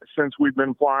since we've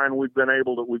been flying, we've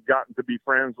gotten to be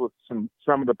friends with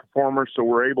some of the performers, so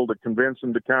we're able to convince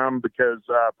them to come because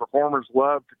performers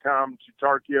love to come to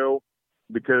Tarkio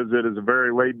because it is a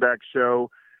very laid-back show.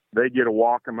 they get a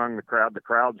walk among the crowd. The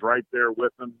crowd's right there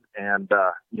with them, and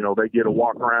they get a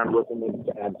walk around with them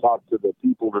and talk to the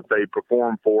people that they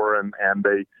perform for, and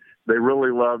they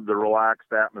really love the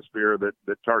relaxed atmosphere that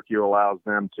Tarkio allows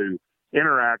them to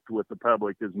interact with the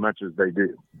public as much as they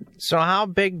do. So how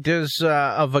big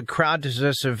of a crowd does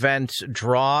this event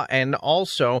draw? And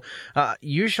also,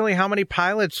 usually how many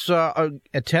pilots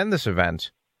attend this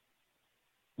event?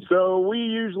 So we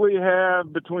usually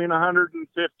have between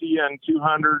 150 and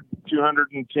 200,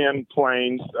 210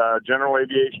 planes, general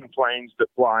aviation planes that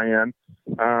fly in.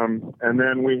 And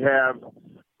then we have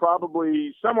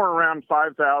probably somewhere around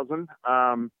 5,000.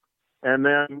 And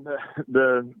then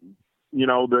that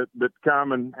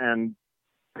come and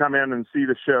come in and see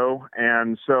the show.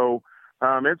 And so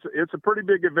it's a pretty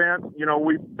big event.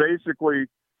 We basically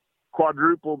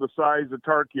quadruple the size of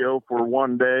Tarkio for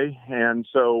one day. And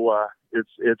so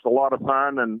it's a lot of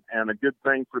fun and a good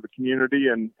thing for the community.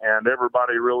 And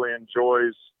everybody really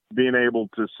enjoys being able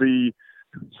to see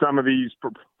some of these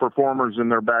performers in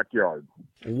their backyard.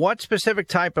 What specific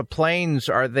type of planes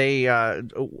are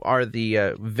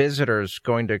the visitors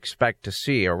going to expect to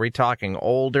see? Are we talking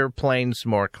older planes,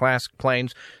 more classic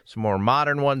planes, some more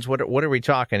modern ones? What are we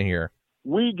talking here?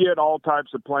 We get all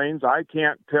types of planes. I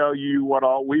can't tell you what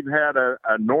all. We've had a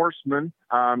Norseman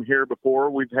here before.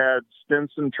 We've had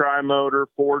Stinson tri-motor,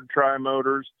 Ford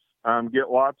tri-motors. Get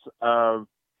lots of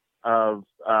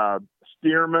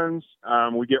Stearmans.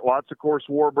 We get lots of course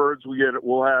warbirds.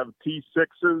 We'll have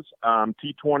T6s,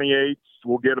 T28s.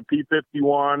 We'll get a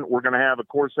P51. We're going to have a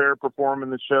Corsair perform in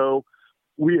the show.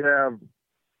 We have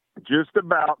just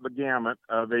about the gamut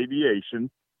of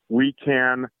aviation. We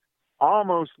can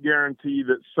almost guarantee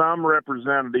that some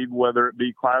representative, whether it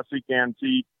be classic,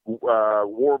 antique,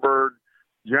 warbird,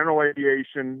 general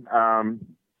aviation,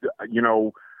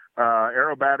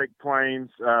 aerobatic planes,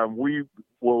 we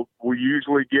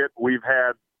usually get. We've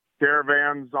had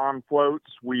caravans on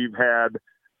floats. We've had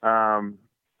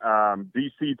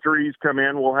DC-3s come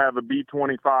in. We'll have a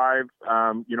B-25.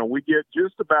 We get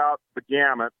just about the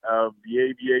gamut of the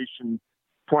aviation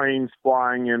planes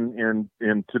flying in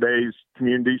today's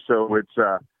community. So it's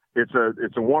a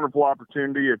wonderful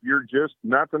opportunity. If you're just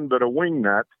nothing but a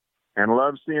wingnut and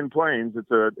love seeing planes,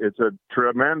 it's a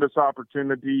tremendous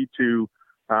opportunity to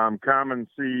come and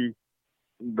see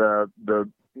the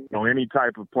any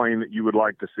type of plane that you would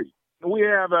like to see. We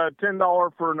have a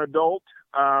 $10 for an adult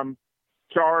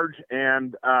charge,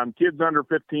 and kids under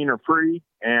 15 are free.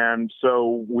 And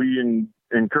so we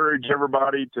encourage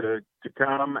everybody to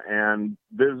come and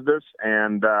visit us.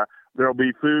 And there'll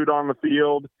be food on the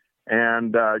field,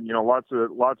 and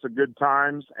lots of good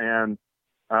times. And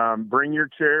bring your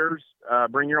chairs,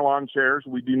 bring your lawn chairs.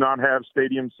 We do not have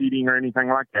stadium seating or anything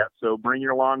like that. So bring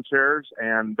your lawn chairs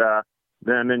and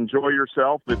then enjoy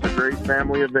yourself. It's a great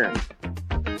family event.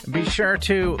 Be sure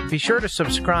to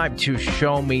subscribe to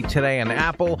Show Me Today on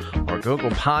Apple or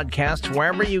Google Podcasts.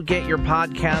 Wherever you get your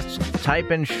podcasts,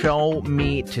 type in Show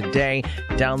Me Today.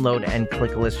 Download and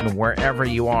click listen wherever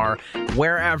you are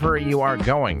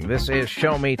going. This is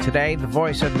Show Me Today, the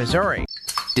voice of Missouri.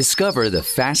 Discover the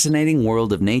fascinating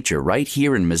world of nature right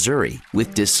here in Missouri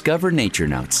with Discover Nature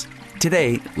Notes.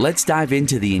 Today, let's dive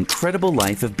into the incredible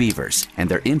life of beavers and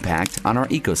their impact on our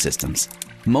ecosystems.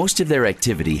 Most of their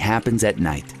activity happens at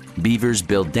night. Beavers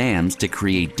build dams to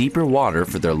create deeper water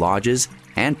for their lodges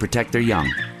and protect their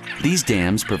young. These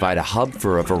dams provide a hub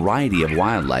for a variety of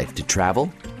wildlife to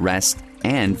travel, rest,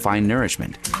 and find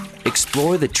nourishment.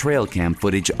 Explore the trail cam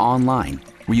footage online,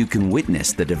 where you can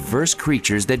witness the diverse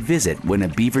creatures that visit when a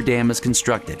beaver dam is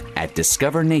constructed at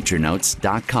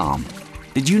discovernaturenotes.com.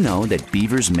 Did you know that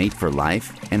beavers mate for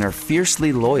life and are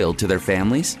fiercely loyal to their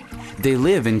families? They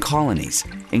live in colonies,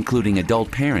 including adult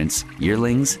parents,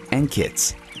 yearlings, and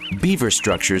kits. Beaver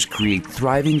structures create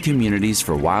thriving communities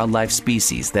for wildlife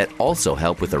species that also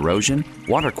help with erosion,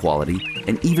 water quality,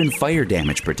 and even fire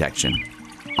damage protection.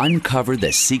 Uncover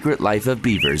the secret life of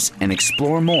beavers and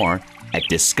explore more at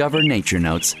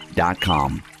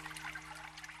discovernaturenotes.com.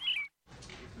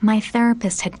 My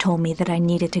therapist had told me that I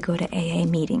needed to go to AA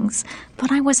meetings,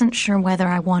 but I wasn't sure whether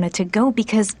I wanted to go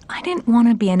because I didn't want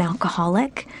to be an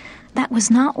alcoholic. That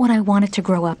was not what I wanted to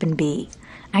grow up and be.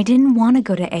 I didn't want to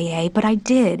go to AA, but I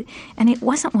did, and it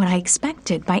wasn't what I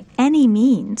expected by any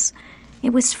means.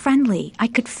 It was friendly. I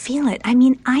could feel it.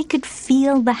 I could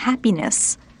feel the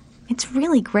happiness. It's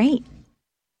really great.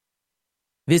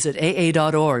 Visit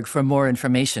AA.org for more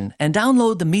information and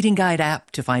download the Meeting Guide app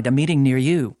to find a meeting near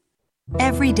you.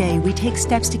 Every day we take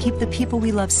steps to keep the people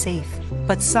we love safe,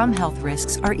 but some health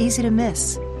risks are easy to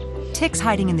miss. Ticks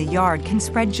hiding in the yard can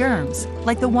spread germs,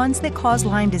 like the ones that cause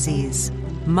Lyme disease.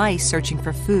 Mice searching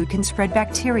for food can spread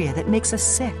bacteria that makes us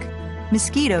sick.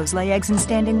 Mosquitoes lay eggs in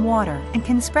standing water and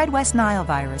can spread West Nile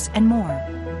virus and more.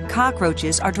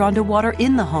 Cockroaches are drawn to water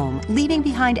in the home, leaving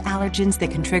behind allergens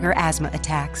that can trigger asthma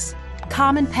attacks.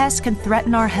 Common pests can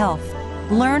threaten our health.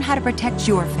 Learn how to protect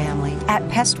your family at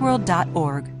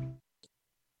pestworld.org.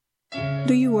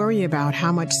 Do you worry about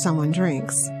how much someone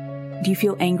drinks? Do you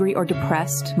feel angry or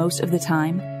depressed most of the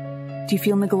time? Do you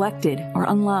feel neglected or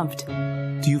unloved?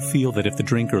 Do you feel that if the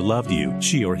drinker loved you,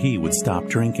 she or he would stop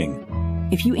drinking?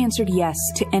 If you answered yes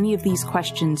to any of these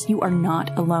questions, you are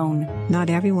not alone. Not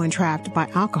everyone trapped by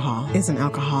alcohol is an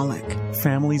alcoholic.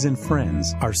 Families and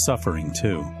friends are suffering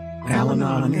too.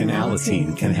 Al-Anon and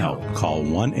Alateen can help. Call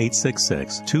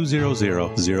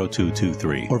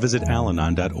 1-866-200-0223 or visit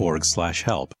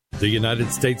alanon.org/help. The United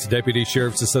States Deputy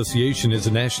Sheriff's Association is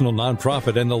a national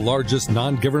nonprofit and the largest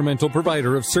non-governmental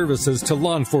provider of services to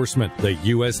law enforcement. The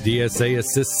USDSA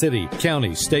assists city,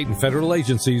 county, state, and federal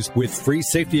agencies with free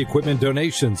safety equipment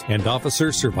donations and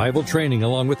officer survival training,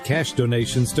 along with cash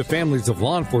donations to families of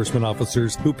law enforcement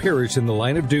officers who perish in the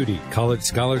line of duty, college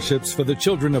scholarships for the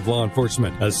children of law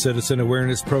enforcement, a citizen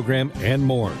awareness program, and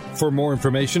more. For more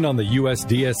information on the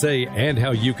USDSA and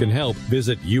how you can help,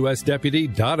 visit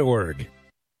usdeputy.org.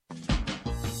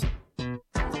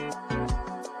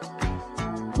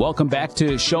 Welcome back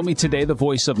to Show Me Today, the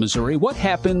Voice of Missouri. What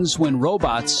happens when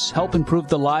robots help improve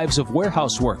the lives of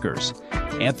warehouse workers?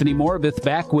 Anthony Morabith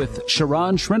back with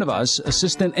Sharon Srinivas,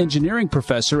 Assistant Engineering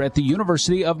Professor at the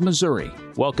University of Missouri.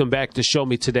 Welcome back to Show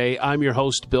Me Today. I'm your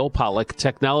host, Bill Pollock.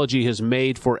 Technology has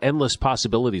made for endless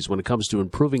possibilities when it comes to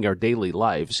improving our daily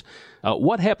lives.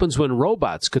 What happens when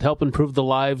robots could help improve the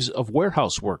lives of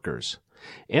warehouse workers?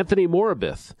 Anthony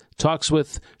Morabith talks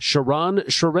with Sharon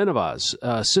Srinivas,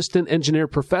 Assistant Engineer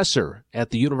Professor at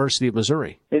the University of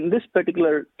Missouri. In this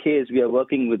particular case, we are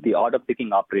working with the order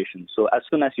picking operation. So as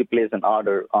soon as you place an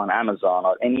order on Amazon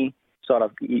or any sort of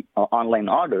online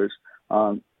orders,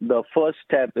 the first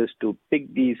step is to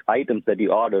pick these items that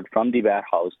you ordered from the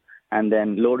warehouse and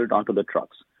then load it onto the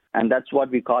trucks. And that's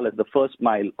what we call as the first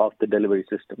mile of the delivery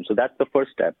system. So that's the first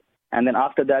step. And then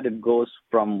after that, it goes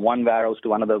from one warehouse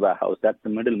to another warehouse. That's the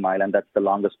middle mile, and that's the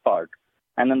longest part.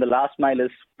 And then the last mile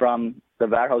is from the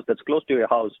warehouse that's close to your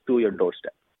house to your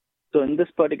doorstep. So in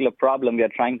this particular problem, we are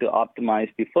trying to optimize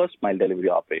the first mile delivery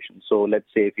operation. So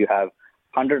let's say if you have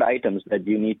 100 items that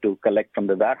you need to collect from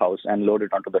the warehouse and load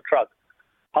it onto the truck,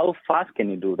 how fast can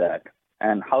you do that?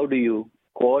 And how do you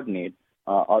coordinate?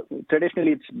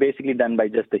 Traditionally, it's basically done by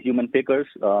just the human pickers,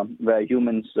 where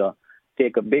humans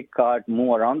take a big cart,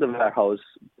 move around the warehouse,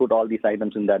 put all these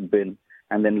items in that bin,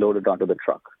 and then load it onto the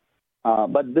truck.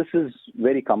 But this is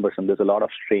very cumbersome. There's a lot of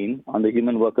strain on the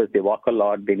human workers. They walk a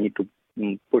lot. They need to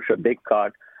push a big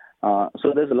cart.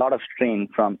 So there's a lot of strain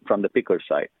from the picker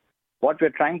side. What we're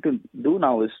trying to do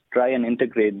now is try and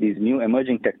integrate these new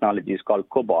emerging technologies called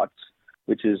cobots,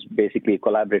 which is basically a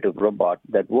collaborative robot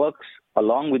that works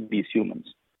along with these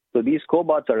humans. So these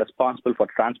cobots are responsible for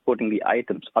transporting the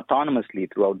items autonomously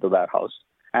throughout the warehouse.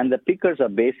 And the pickers are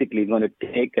basically going to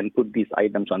take and put these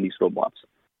items on these robots.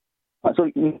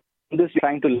 So in this, we're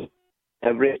trying to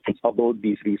leverage about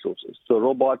these resources. So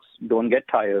robots don't get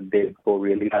tired. They go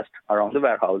really fast around the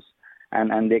warehouse,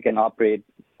 and they can operate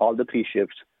all the three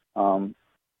shifts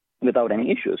without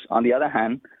any issues. On the other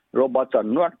hand, robots are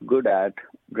not good at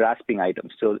grasping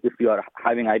items. So if you are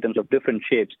having items of different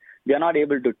shapes, they are not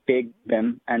able to take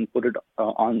them and put it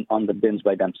on the bins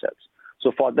by themselves.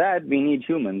 So for that, we need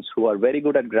humans who are very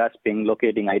good at grasping,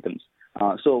 locating items.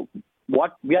 So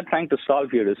what we are trying to solve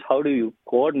here is how do you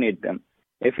coordinate them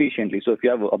efficiently? So if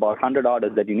you have about 100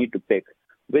 orders that you need to pick,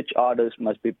 which orders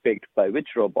must be picked by which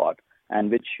robot, and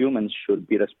which humans should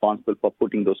be responsible for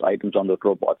putting those items on the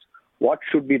robots? What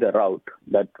should be the route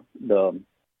that the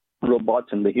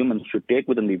robots and the humans should take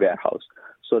within the warehouse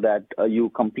so that you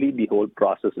complete the whole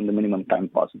process in the minimum time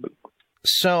possible?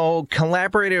 So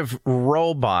collaborative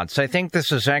robots, I think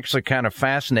this is actually kind of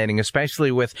fascinating,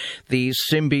 especially with the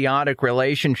symbiotic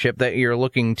relationship that you're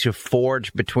looking to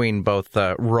forge between both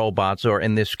robots, or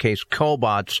in this case,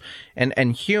 cobots,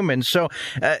 and humans. So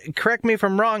correct me if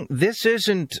I'm wrong, this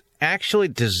isn't actually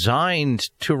designed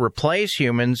to replace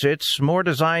humans. It's more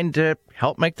designed to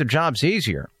help make the jobs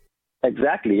easier.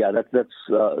 Exactly. Yeah,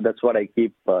 that's what I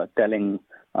keep telling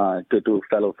to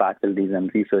fellow faculties and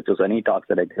researchers, any talks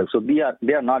that I give. So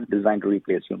they are not designed to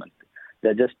replace humans.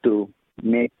 They're just to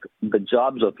make the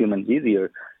jobs of humans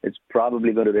easier. It's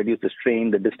probably going to reduce the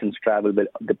strain, the distance traveled by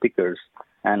the pickers,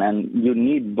 and you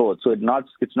need both. So it's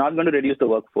not going to reduce the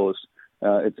workforce.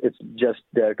 It's just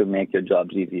there to make your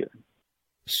jobs easier.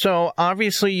 So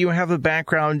obviously you have a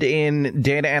background in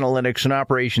data analytics and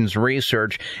operations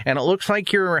research, and it looks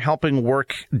like you're helping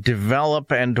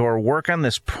develop and or work on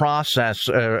this process,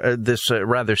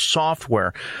 rather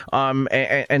software.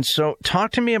 And so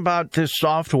talk to me about this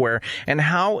software and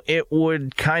how it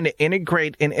would kind of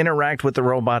integrate and interact with the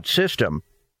robot system.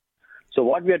 So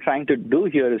what we are trying to do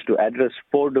here is to address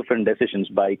 4 different decisions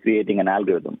by creating an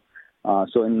algorithm.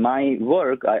 So in my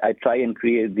work, I try and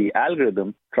create the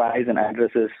algorithm, tries and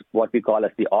addresses what we call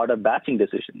as the order batching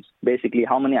decisions. Basically,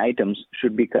 how many items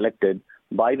should be collected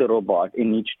by the robot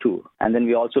in each tour. And then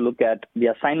we also look at the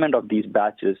assignment of these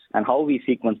batches and how we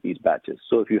sequence these batches.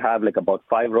 So if you have like about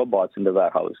 5 robots in the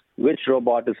warehouse, which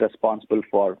robot is responsible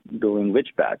for doing which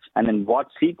batch and in what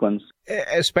sequence?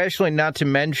 Especially not to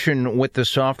mention with the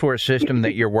software system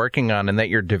that you're working on and that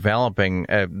you're developing,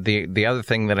 the other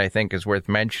thing that I think is worth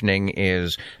mentioning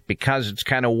is because it's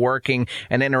kind of working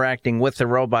and interacting with the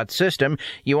robot system,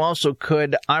 you also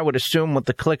could, I would assume with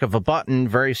the click of a button,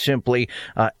 very simply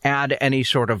add any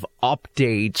sort of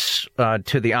updates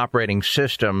to the operating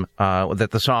system that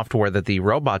the software that the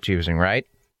robot's using, right?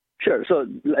 Sure. So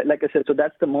like I said, so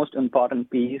that's the most important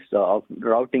piece of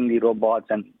routing the robots,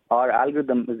 and our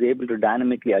algorithm is able to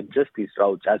dynamically adjust these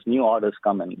routes as new orders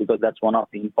come in, because that's one of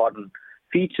the important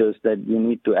features that you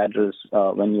need to address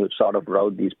when you sort of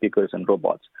route these pickers and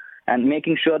robots. And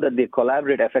making sure that they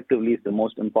collaborate effectively is the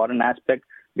most important aspect,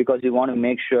 because you want to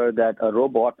make sure that a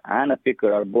robot and a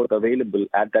picker are both available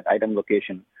at that item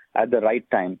location at the right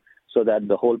time, so that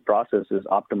the whole process is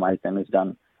optimized and is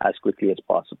done as quickly as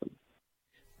possible.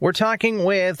 We're talking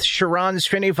with Sharon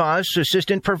Srinivas,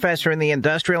 Assistant Professor in the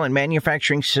Industrial and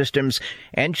Manufacturing Systems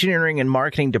Engineering and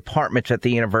Marketing Departments at the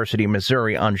University of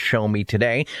Missouri on Show Me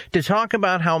Today, to talk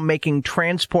about making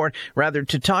transport robots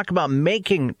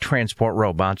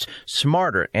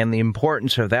smarter and the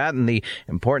importance of that and the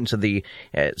importance of the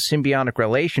symbiotic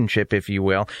relationship, if you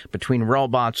will, between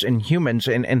robots and humans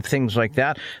and things like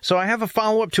that. So I have a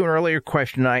follow-up to an earlier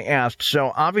question I asked.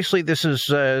 So obviously this is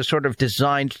sort of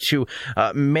designed to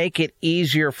make it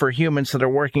easier for humans that are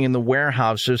working in the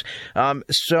warehouses.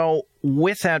 So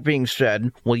with that being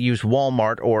said, we'll use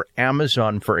Walmart or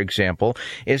Amazon, for example.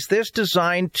 Is this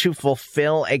designed to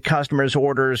fulfill a customer's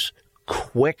orders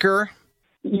quicker?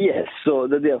 Yes. So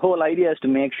the whole idea is to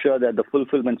make sure that the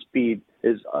fulfillment speed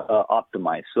is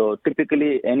optimized. So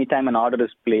typically, anytime an order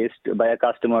is placed by a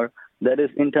customer, there is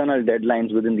internal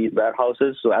deadlines within these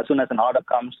warehouses. So as soon as an order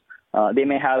comes, they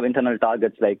may have internal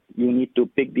targets like you need to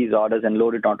pick these orders and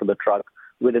load it onto the truck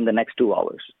within the next 2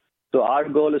 hours. So our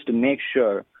goal is to make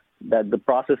sure that the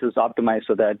process is optimized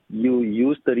so that you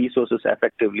use the resources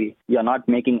effectively. You're not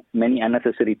making many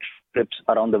unnecessary trips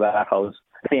around the warehouse.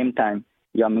 At the same time,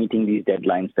 you're meeting these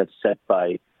deadlines that's set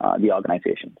by the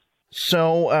organizations.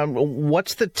 So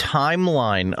what's the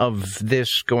timeline of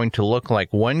this going to look like?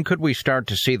 When could we start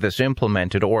to see this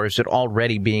implemented, or is it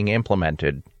already being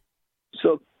implemented?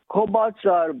 So cobots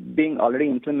are being already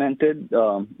implemented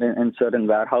in certain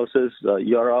warehouses.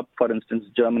 Europe, for instance,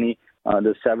 Germany,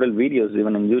 there's several videos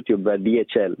even on YouTube where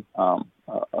DHL,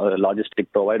 a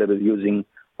logistic provider, is using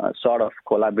sort of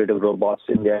collaborative robots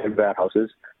in their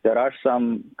warehouses. There are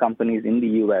some companies in the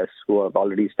U.S. who have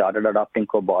already started adopting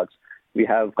cobots. We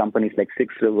have companies like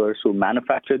 6 Rivers who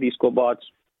manufacture these cobots.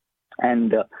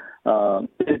 And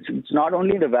it's not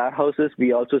only in the warehouses,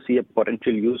 we also see a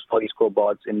potential use for these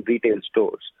cobots in retail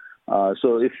stores.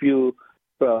 So if you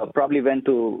probably went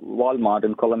to Walmart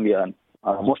in Colombia,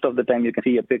 most of the time you can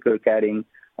see a picker carrying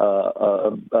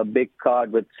a big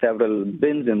cart with several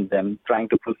bins in them, trying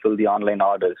to fulfill the online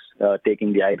orders,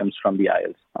 taking the items from the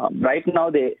aisles. Right now,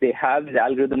 they have these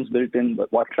algorithms built in,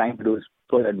 but what trying to do is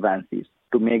further advance these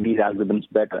to make these algorithms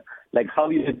better. Like how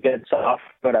you get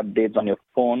software updates on your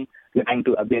phone, we're trying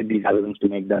to update these algorithms to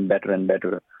make them better and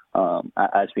better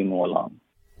as we move along.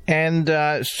 And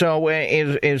so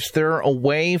is there a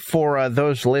way for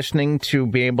those listening to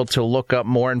be able to look up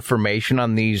more information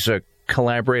on these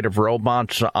collaborative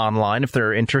robots online if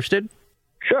they're interested?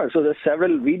 Sure. So there's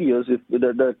several videos.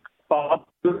 The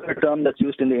popular term that's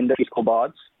used in the industry is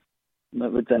cobots,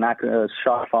 which is a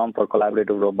short form for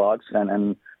collaborative robots.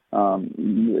 And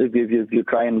if you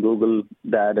try and Google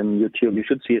that on YouTube, you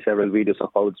should see several videos of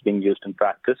how it's being used in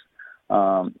practice.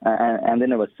 And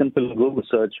then a simple Google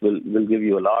search will give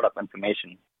you a lot of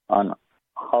information on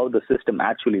how the system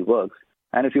actually works.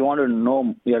 And if you want to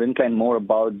know, you're inclined more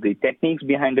about the techniques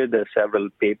behind it, there are several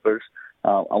papers.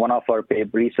 One of our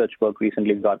research work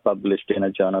recently got published in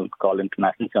a journal called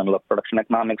International Journal of Production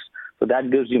Economics. So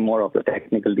that gives you more of the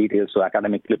technical details. So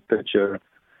academic literature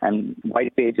and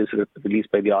white pages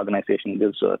released by the organization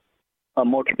gives a a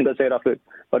more technical side of it.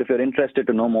 But if you're interested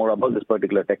to know more about this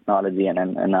particular technology and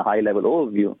a high-level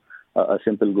overview, a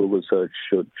simple Google search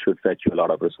should fetch you a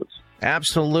lot of results.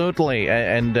 Absolutely.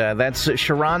 And that's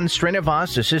Sharon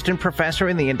Srinivas, Assistant Professor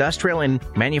in the Industrial and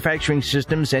Manufacturing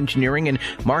Systems Engineering and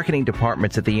Marketing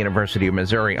Departments at the University of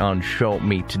Missouri on Show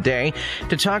Me Today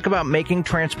to talk about making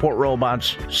transport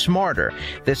robots smarter.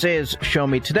 This is Show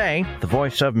Me Today, the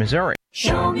voice of Missouri.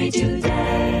 Show me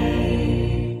today.